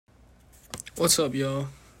What's up, y'all?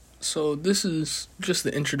 So this is just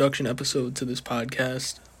the introduction episode to this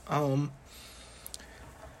podcast.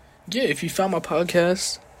 If you found my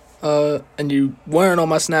podcast, and you weren't on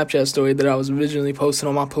my Snapchat story that I was originally posting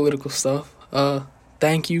on my political stuff,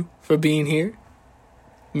 thank you for being here.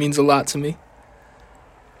 It means a lot to me.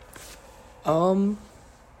 I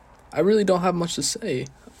really don't have much to say.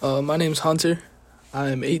 My name's Hunter.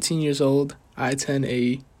 I'm 18 years old. I attend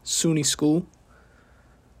a SUNY school.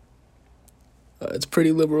 It's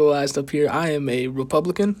pretty liberalized up here. I am a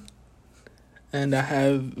Republican, and I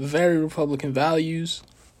have very Republican values,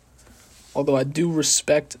 although I do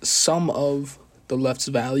respect some of the left's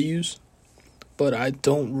values, but I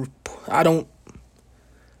don't,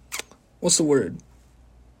 what's the word?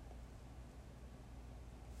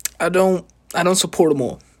 I don't support them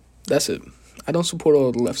all. That's it. I don't support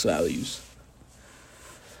all the left's values.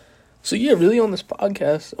 So yeah, really on this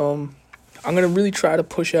podcast, I'm going to really try to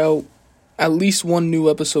push out at least one new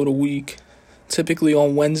episode a week, typically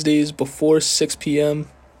on Wednesdays before 6 p.m.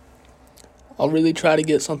 I'll really try to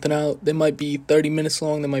get something out. They might be 30 minutes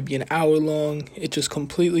long, they might be an hour long. It just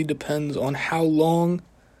completely depends on how long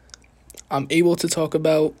I'm able to talk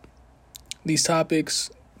about these topics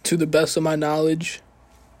to the best of my knowledge.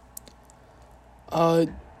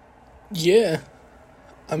 Obviously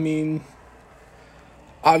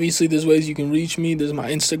there's ways you can reach me. There's my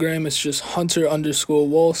Instagram, it's just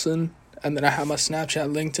Hunter_Walson. And then I have my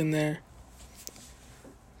Snapchat linked in there.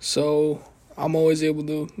 So I'm always able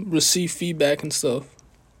to receive feedback and stuff.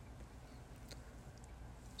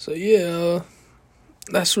 So yeah,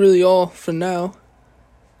 that's really all for now.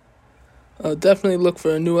 Definitely look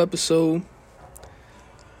for a new episode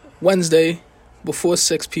Wednesday before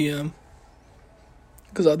 6 p.m.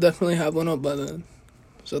 because I'll definitely have one up by then.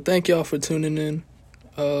 So thank y'all for tuning in.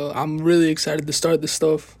 I'm really excited to start this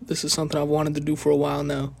stuff. This is something I've wanted to do for a while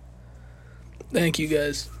now. Thank you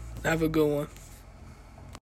guys. Have a good one.